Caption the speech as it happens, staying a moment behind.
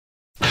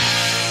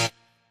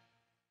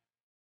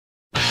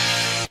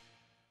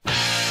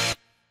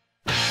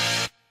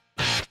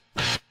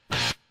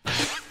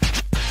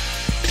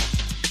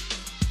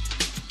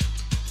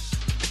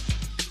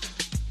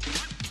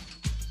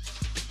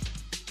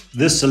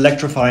This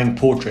electrifying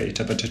portrait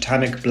of a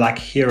totemic black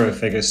hero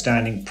figure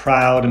standing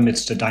proud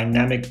amidst a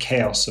dynamic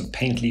chaos of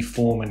painterly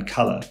form and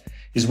colour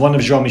is one of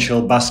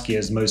Jean-Michel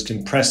Basquiat's most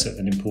impressive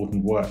and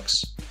important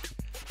works.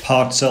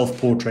 Part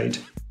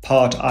self-portrait,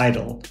 part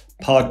idol,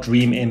 part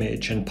dream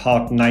image, and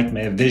part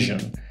nightmare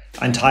vision,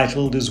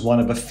 Untitled is one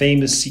of a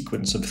famous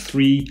sequence of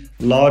 3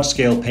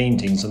 large-scale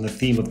paintings on the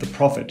theme of the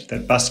Prophet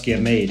that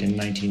Basquiat made in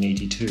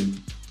 1982.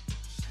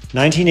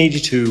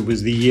 1982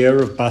 was the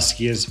year of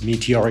Basquiat's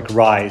meteoric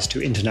rise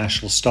to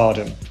international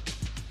stardom.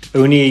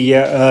 Only a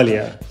year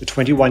earlier, the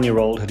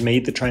 21-year-old had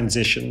made the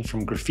transition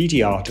from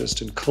graffiti artist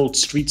and cult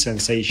street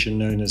sensation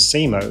known as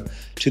Samo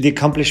to the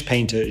accomplished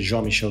painter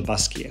Jean-Michel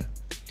Basquiat.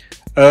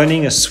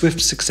 Earning a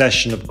swift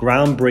succession of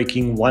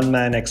groundbreaking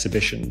one-man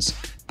exhibitions,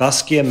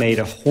 Basquiat made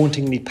a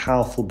hauntingly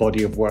powerful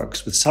body of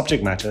works with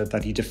subject matter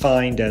that he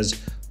defined as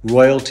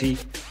royalty,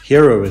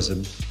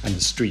 heroism, and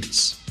the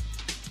streets.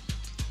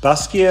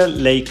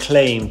 Basquiat laid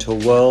claim to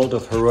a world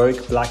of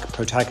heroic black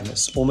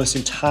protagonists almost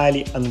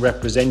entirely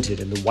unrepresented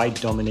in the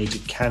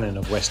white-dominated canon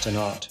of Western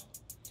art.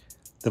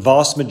 The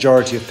vast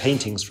majority of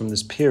paintings from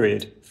this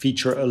period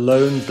feature a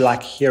lone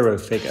black hero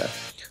figure,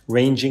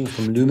 ranging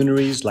from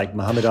luminaries like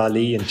Muhammad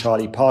Ali and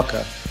Charlie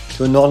Parker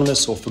to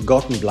anonymous or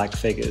forgotten black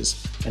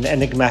figures and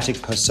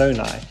enigmatic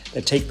personae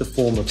that take the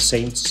form of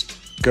saints,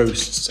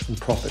 ghosts, and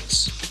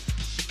prophets.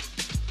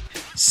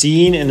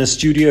 Seen in a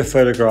studio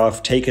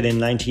photograph taken in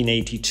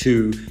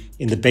 1982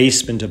 in the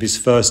basement of his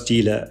first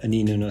dealer,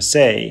 Anino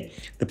Nosei,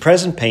 the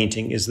present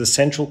painting is the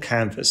central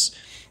canvas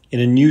in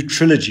a new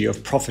trilogy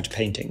of prophet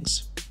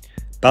paintings.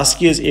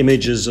 Basquiat's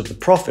images of the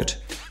prophet,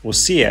 or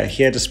seer,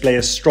 here display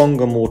a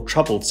stronger, more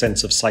troubled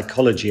sense of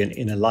psychology and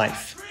inner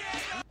life.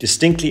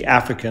 Distinctly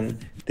African,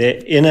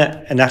 their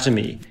inner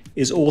anatomy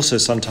is also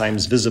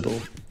sometimes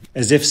visible,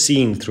 as if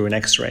seen through an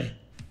X-ray.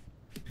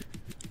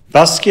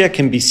 Basquiat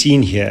can be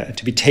seen here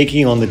to be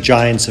taking on the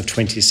giants of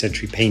 20th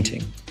century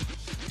painting.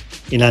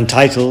 In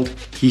Untitled,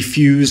 he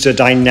fused a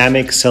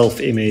dynamic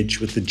self-image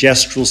with the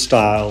gestural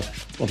style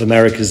of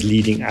America's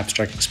leading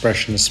abstract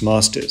expressionist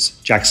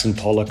masters, Jackson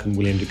Pollock and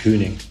William de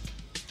Kooning.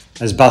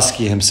 As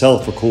Basquiat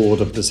himself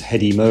recalled of this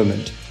heady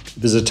moment,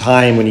 it was a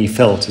time when he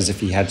felt as if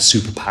he had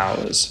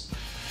superpowers.